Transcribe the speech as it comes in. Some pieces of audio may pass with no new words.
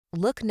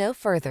Look no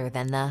further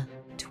than the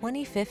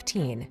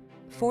 2015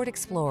 Ford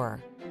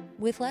Explorer.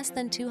 With less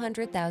than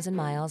 200,000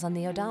 miles on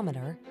the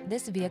odometer,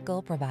 this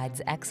vehicle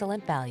provides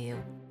excellent value.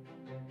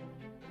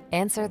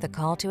 Answer the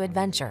call to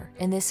adventure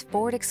in this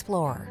Ford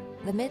Explorer,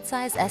 the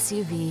midsize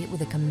SUV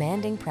with a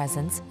commanding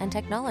presence and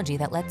technology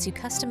that lets you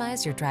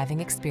customize your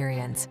driving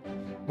experience.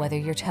 Whether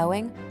you're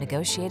towing,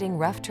 negotiating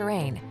rough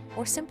terrain,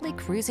 or simply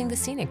cruising the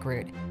scenic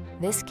route,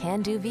 this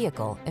can-do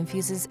vehicle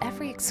infuses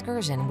every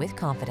excursion with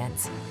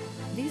confidence.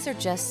 These are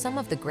just some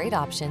of the great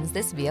options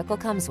this vehicle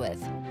comes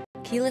with: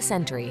 keyless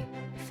entry,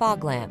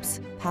 fog lamps,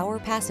 power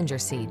passenger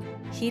seat,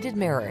 heated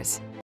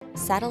mirrors,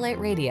 satellite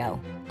radio,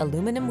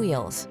 aluminum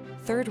wheels,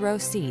 third row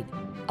seat,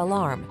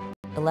 alarm,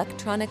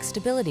 electronic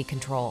stability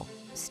control,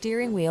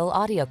 steering wheel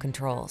audio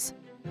controls.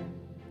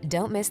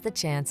 Don't miss the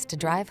chance to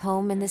drive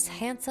home in this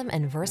handsome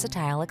and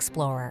versatile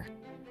Explorer.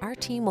 Our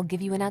team will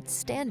give you an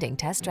outstanding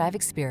test drive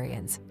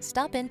experience.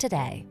 Stop in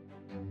today.